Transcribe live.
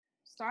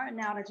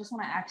starting out, I just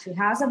want to ask you,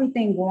 how's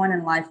everything going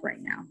in life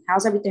right now?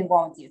 How's everything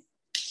going with you?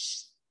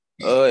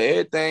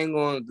 Everything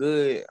going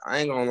good. I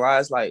ain't gonna lie.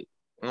 It's like,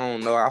 I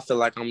don't know. I feel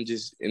like I'm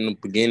just in the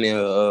beginning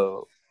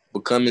of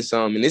becoming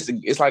something.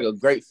 And it's like a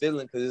great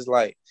feeling because it's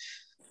like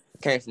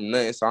it came from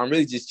nothing. So I'm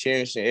really just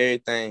cherishing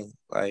everything.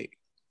 Like,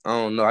 I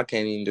don't know. I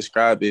can't even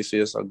describe it. It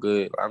feels so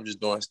good. I'm just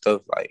doing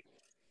stuff like,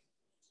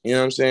 you know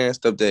what I'm saying?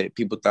 Stuff that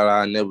people thought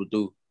I'd never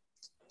do.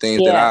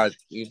 Things that Yeah,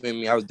 you feel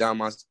me? I was down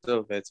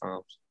myself at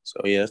times. So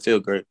yeah, I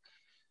feel great.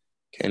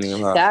 Can't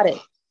even lie. got it.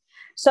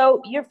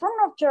 So you're from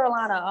North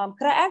Carolina.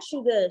 Could I ask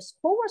you this?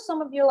 Who were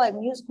some of your like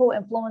musical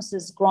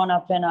influences growing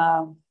up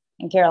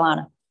in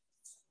Carolina?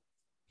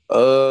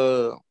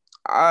 Uh,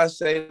 I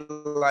say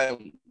like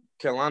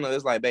Carolina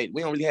is like, babe,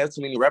 we don't really have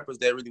too many rappers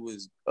that really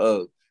was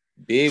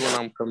big when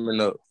I'm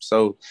coming up.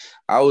 So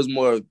I was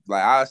more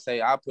like, I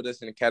say I put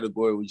us in a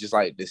category with just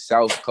like the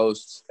South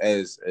Coast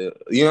as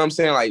you know what I'm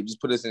saying, like just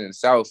put us in the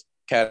South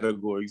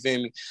category. You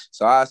feel me?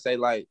 So I say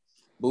like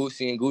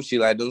Boosie and Gucci,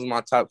 like those are my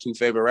top two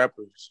favorite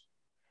rappers.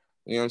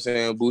 You know what I'm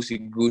saying?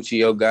 Boosie, Gucci,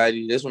 Yo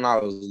Gotti. This when I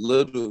was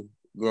little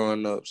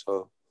growing up.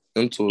 So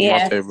them two are my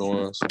Yeah. favorite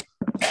ones.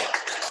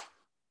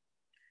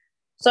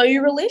 So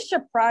you released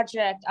your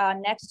project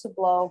Next to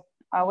Blow,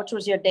 which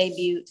was your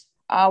debut.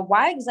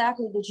 Why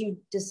exactly did you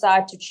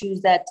decide to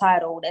choose that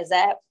title? Is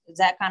that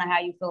kind of how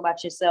you feel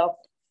about yourself?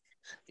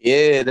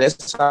 Yeah,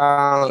 that's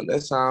how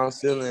I'm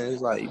feeling.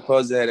 It's like you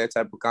supposed to have that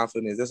type of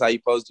confidence. That's how you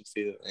supposed to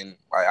feel. And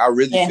like I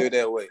really Yeah. feel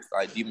that way,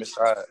 like deep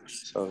inside.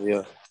 So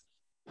yeah.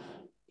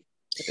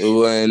 It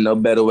wasn't no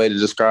better way to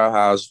describe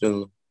how I was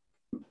feeling.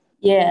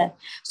 Yeah.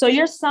 So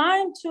you're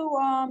signed to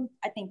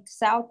I think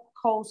South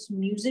Coast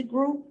Music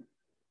Group.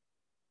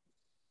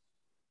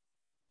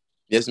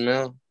 Yes,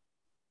 ma'am.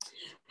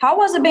 How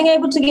was it being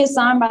able to get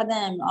signed by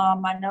them?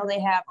 I know they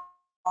have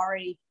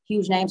already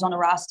huge names on the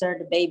roster,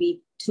 the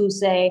baby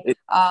Tuesday. It,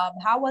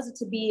 How was it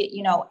to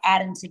be,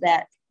 adding to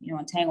that,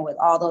 entangled with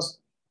all those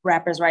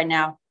rappers right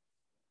now?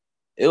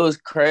 it was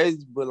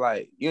crazy, but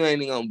like you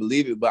ain't even gonna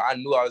believe it. But I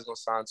knew I was gonna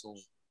sign to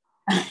him.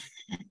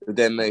 If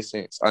that makes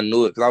sense. I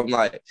knew it. Cause I'm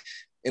like,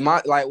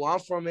 where I'm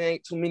from, there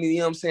ain't too many, you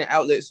know what I'm saying,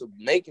 outlets of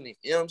making it.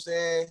 You know what I'm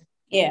saying?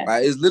 Yeah.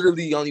 Like it's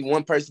literally only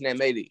one person that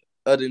made it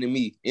other than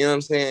me. You know what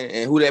I'm saying?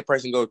 And who that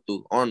person go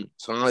through? Arnold.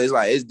 So it's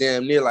like it's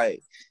damn near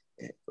like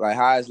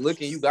how it's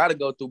looking, you gotta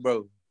go through,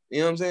 bro. You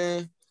know what I'm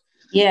saying?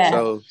 Yeah.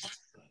 So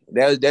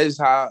that's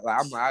how like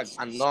I'm like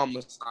I know I'm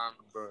gonna sign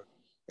him, bro.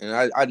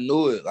 And I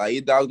knew it. Like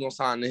either I was gonna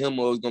sign to him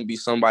or it was gonna be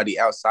somebody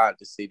outside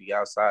the city,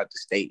 outside the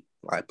state,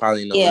 like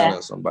probably in Atlanta Yeah.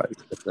 or somebody.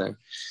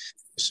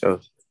 So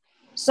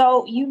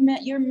So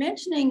you're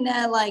mentioning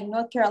that like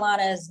North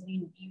Carolina is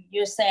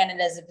you're saying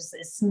it as if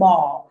it's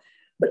small,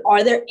 but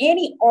are there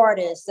any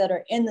artists that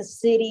are in the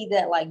city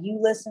that like you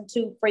listen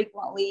to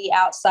frequently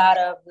outside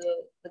of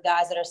the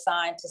guys that are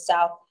signed to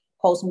South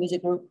Coast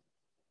Music Group?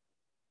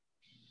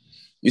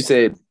 you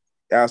said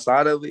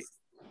outside of it?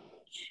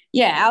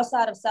 Yeah,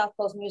 outside of South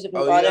Coast Music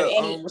Group, Oh are there yeah,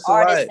 any it's a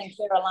artists lot. in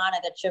Carolina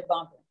that you're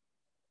bumping?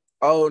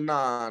 Oh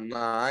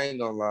I ain't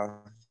gonna lie.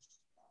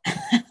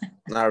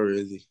 Not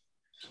really.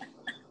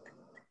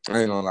 I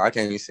ain't gonna lie. I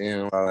can't even see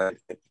him like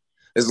that.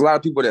 There's a lot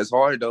of people that's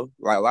hard though.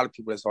 Like a lot of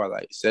people that's hard,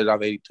 like Set It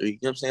Off 83. You know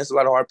what I'm saying? It's a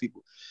lot of hard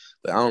people.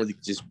 But I don't really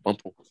just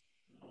bump them.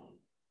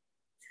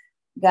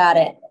 Got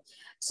it.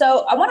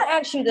 So I want to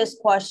ask you this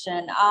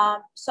question.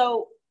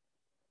 So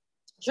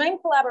dream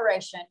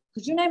collaboration.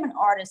 Could you name an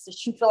artist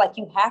that you feel like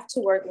you have to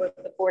work with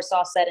before it's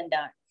all said and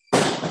done?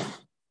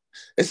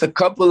 It's a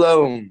couple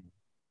of them.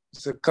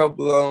 It's a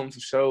couple of them for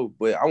sure.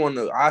 But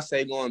I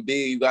say going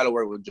big, you gotta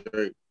work with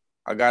Drake.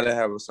 I gotta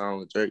have a song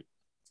with Drake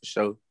for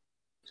sure.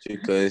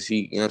 Because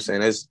he, you know what I'm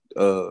saying, that's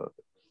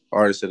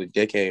artist of the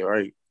decade,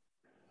 right?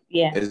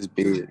 Yeah. It's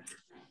big.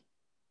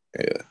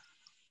 Yeah.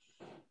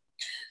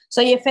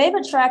 So your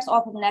favorite tracks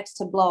off of Next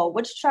to Blow,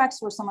 which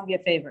tracks were some of your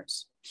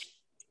favorites?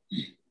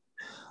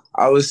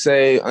 I would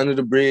say Under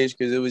the Bridge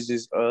because it was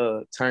just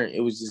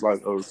it was just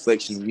like a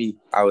reflection of me,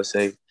 I would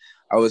say.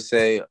 I would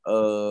say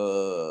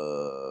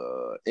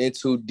In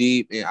Too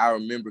Deep and I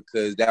Remember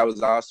because that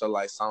was also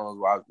like songs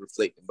where I was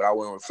reflecting, but I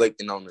wasn't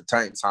reflecting on the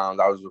turn times,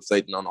 I was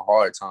reflecting on the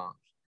hard times.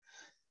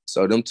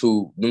 So them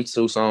two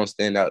songs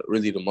stand out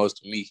really the most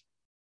to me.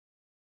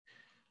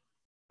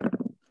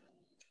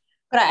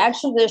 Could I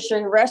ask you this?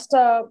 Your rest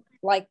of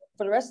for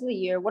the rest of the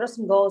year, what are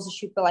some goals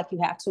that you feel like you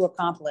have to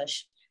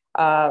accomplish?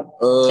 I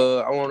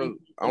want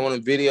a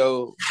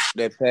video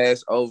that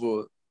passed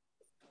over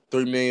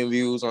 3 million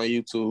views on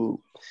YouTube.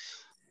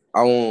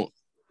 I want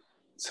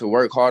to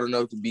work hard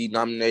enough to be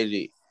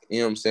nominated, you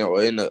know what I'm saying,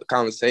 or in the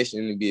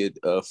conversation to be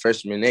a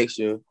freshman next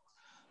year.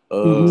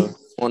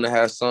 Want to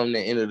have something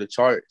that enter the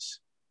charts.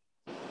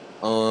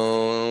 I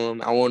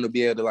want to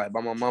be able to like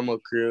buy my mama a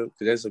crib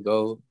because that's a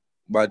goal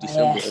by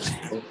December.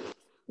 Yeah.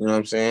 You know what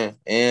I'm saying?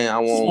 And I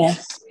want,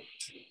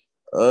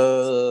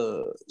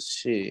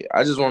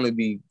 I just want to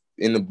be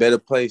in a better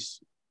place.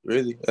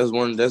 Really, that's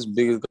the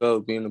biggest goal,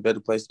 be in a better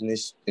place than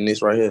this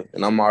right here.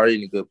 And I'm already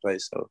in a good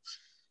place, so.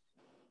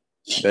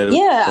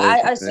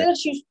 I see that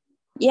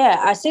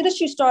Yeah, I see that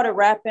you started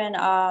rapping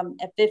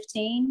at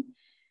 15.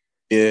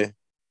 Yeah.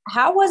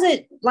 How was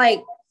it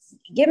like?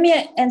 Give me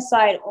an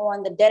insight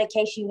on the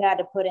dedication you had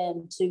to put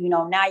into,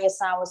 now you're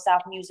signed with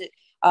South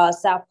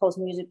Coast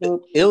Music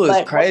Group. It was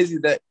But crazy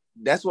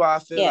that's why I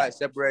feel yeah, like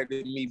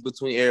separated me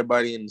between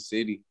everybody in the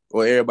city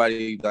or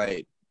everybody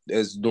like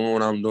that's doing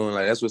what I'm doing.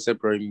 Like that's what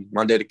separated me,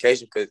 my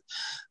dedication. Cause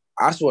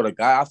I swear to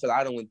God, I feel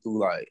like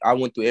I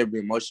went through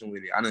every emotion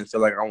with it. I didn't feel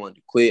like I wanted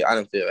to quit. I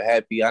didn't feel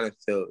happy. I didn't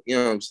feel, you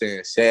know what I'm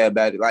saying, sad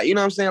about it. Like, you know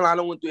what I'm saying? Like, I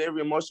done went through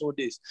every emotion with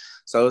this.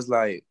 So it's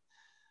like,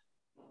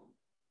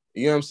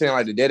 you know what I'm saying?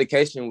 Like the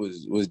dedication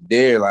was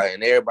there, like,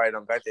 and everybody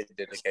done got that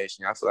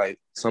dedication. I feel like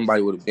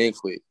somebody would have been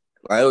quit.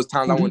 Like it was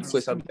times I wanted to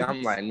quit something.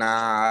 I'm like,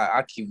 nah,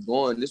 I keep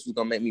going. This was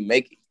gonna make me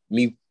make it.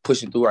 Me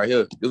pushing through right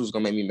here. This was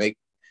gonna make me make it.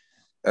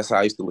 That's how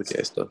I used to look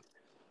at stuff.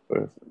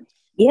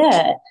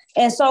 yeah.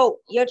 And so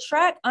your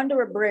track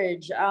Under a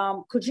Bridge,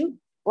 could you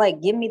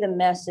like give me the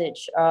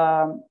message?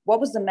 What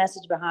was the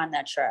message behind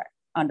that track,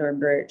 Under a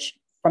Bridge,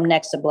 from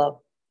Next to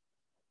Blow?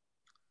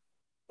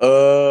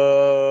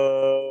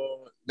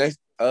 Next,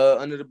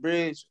 Under the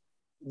Bridge,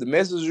 the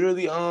message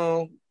really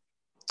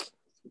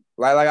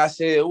like I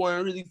said, it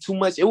wasn't really too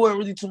much. It wasn't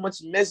really too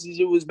much message.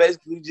 It was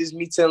basically just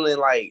me telling,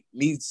 like,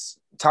 me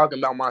talking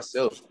about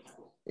myself.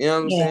 You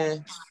know what I'm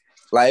saying?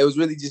 Like, it was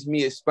really just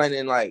me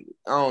explaining, like,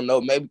 I don't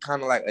know, maybe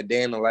kind of like a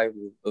day in the life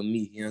of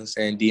me. You know what I'm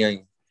saying?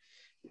 D.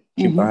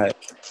 Keep it.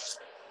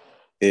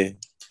 Yeah.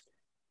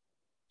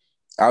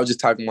 I was just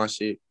talking my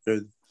shit,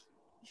 really.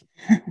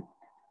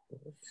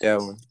 That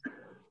one.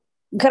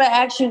 Could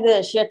I ask you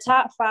this? Your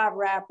top 5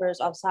 rappers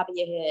off the top of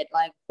your head,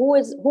 like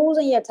who's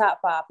in your top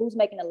 5? Who's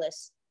making the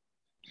list?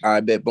 I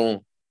bet.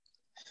 Boom.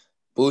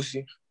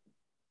 Boosie.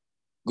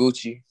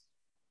 Gucci.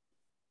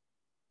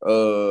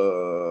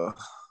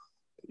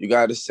 You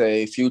gotta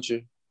say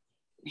Future.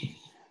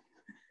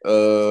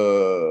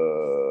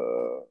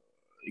 You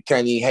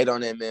can't even hate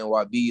on that man.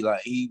 YB,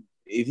 like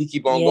if he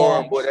keep on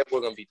going, boy, that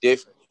boy gonna be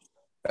different.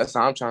 That's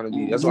how I'm trying to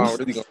be. That's what I'm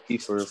really gonna be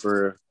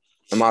for.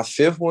 And my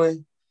 5th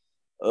one,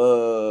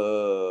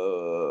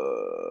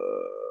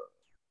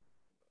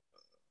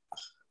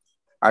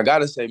 I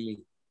gotta say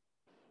me.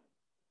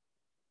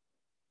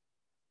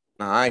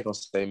 Nah, I ain't gonna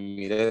say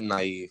me. That's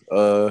naive.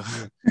 Hold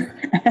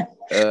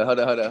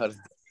on.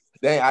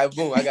 Dang,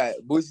 boom. I got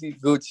Boosie,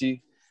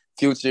 Gucci,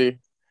 Future,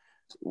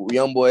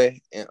 Young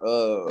Boy, and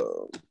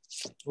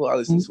who I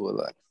listen to a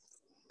lot.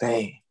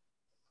 Dang.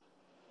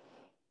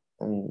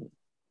 I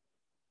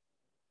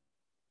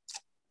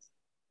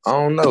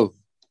don't know.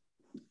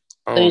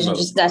 That's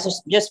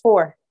just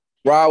 4.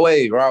 Raw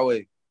Wave. Oh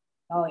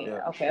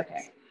yeah. Okay.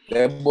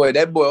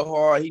 That boy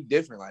hard. He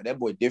different. Like that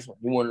boy different.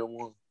 He one of the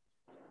ones.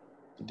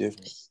 He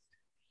different.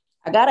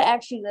 I gotta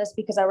ask you this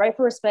because I write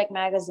for Respect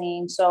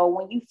Magazine. So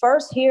when you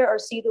first hear or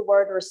see the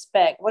word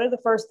respect, what are the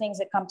first things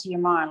that come to your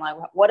mind? Like,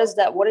 what is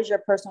that? What is your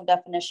personal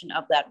definition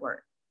of that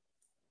word?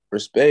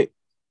 Respect.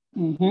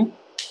 Mm-hmm.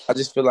 I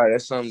just feel like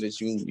that's something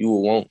that you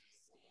would want.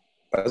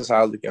 That's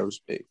how I look at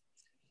respect.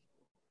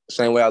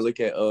 Same way I look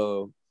at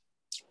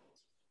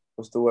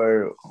what's the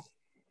word?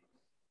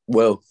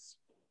 Wealth.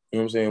 You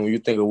know what I'm saying? When you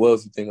think of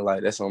wealth, you think of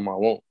like that's something I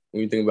want.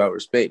 When you think about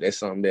respect, that's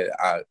something that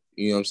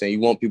you know what I'm saying? You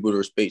want people to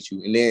respect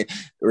you. And then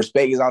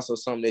respect is also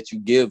something that you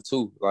give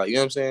too. Like, you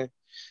know what I'm saying?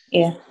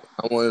 Yeah.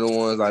 I'm one of the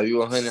ones, like, you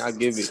 100, I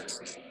give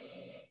it.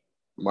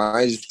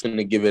 I ain't just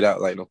finna give it out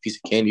like no piece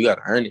of candy. You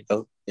gotta earn it,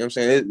 though. You know what I'm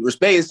saying?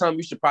 Respect is something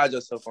you should pride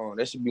yourself on.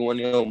 That should be one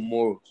of them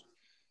morals.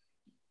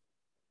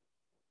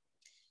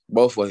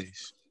 Both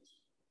ways.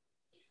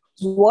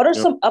 What are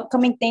some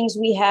upcoming things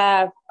we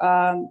have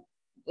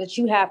that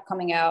you have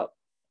coming out,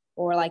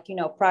 or like,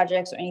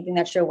 projects or anything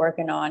that you're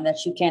working on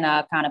that you can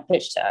kind of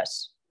pitch to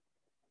us?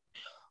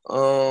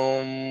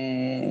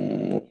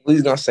 We're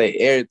gonna say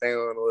everything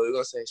on the way. We're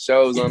gonna say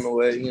shows on the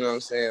way, you know what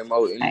I'm saying?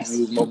 More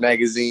interviews, more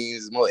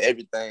magazines, more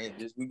everything.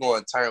 We're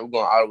going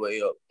all the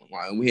way up.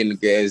 Like, we hitting the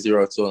gas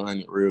 0 to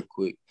 100 real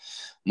quick.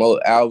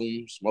 More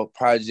albums, more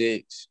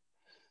projects,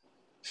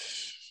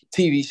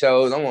 TV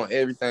shows. I want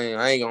everything.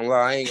 I ain't gonna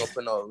lie, I ain't gonna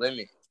put no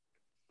limit.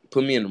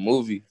 Put me in the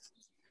movie.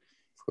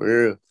 For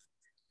real.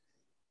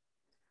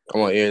 I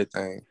want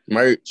everything.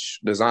 Merch,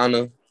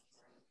 designer,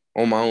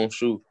 on my own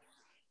shoe.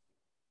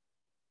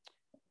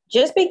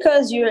 Just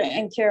because you're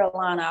in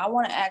Carolina, I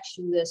want to ask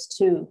you this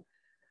too.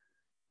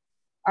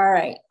 All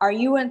right. Are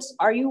you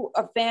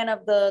a fan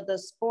of the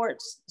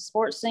sports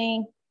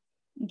scene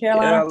in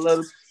Carolina?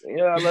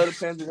 Yeah, I love the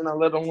Panthers and I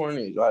love the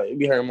Hornets. Like, it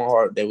be hurting my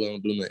heart that we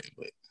don't do nothing,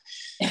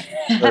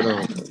 but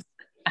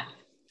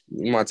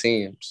my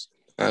teams.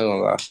 I ain't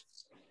gonna lie.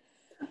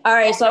 All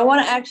right, so I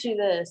want to ask you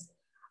this.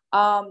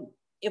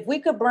 If we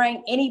could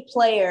bring any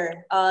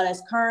player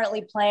that's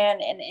currently playing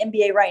in the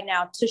NBA right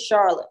now to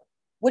Charlotte,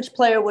 which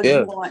player would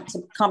you want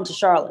to come to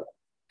Charlotte?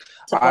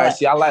 All right,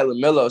 see, I like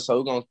LaMelo,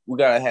 so we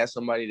gotta have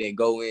somebody that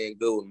go in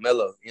good with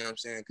Melo. You know what I'm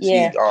saying? Because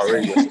he's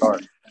already a star.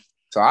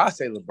 So I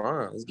say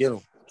LeBron. Let's get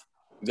him.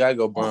 We gotta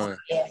go Bron.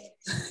 Yeah.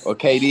 Or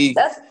KD.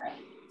 That's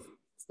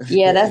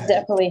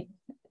definitely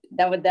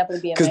That would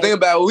definitely be Because amazing. think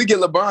about it, when we get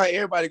LeBron,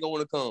 everybody gonna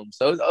want to come.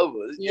 So it's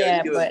over.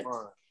 Yeah, but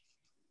LeBron.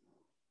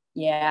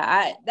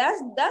 Yeah,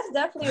 that's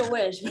definitely a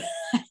wish,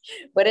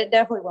 but it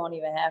definitely won't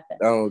even happen.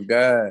 Oh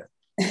God,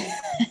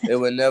 it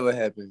would never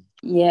happen.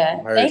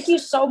 Yeah, thank you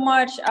so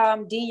much,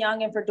 D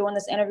Youngin, for doing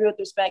this interview with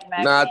Respect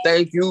Magazine. Nah,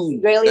 thank you.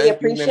 Really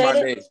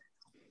appreciate it.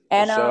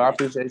 And I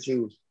appreciate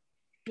you.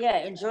 Yeah,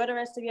 enjoy the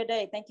rest of your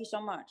day. Thank you so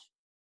much.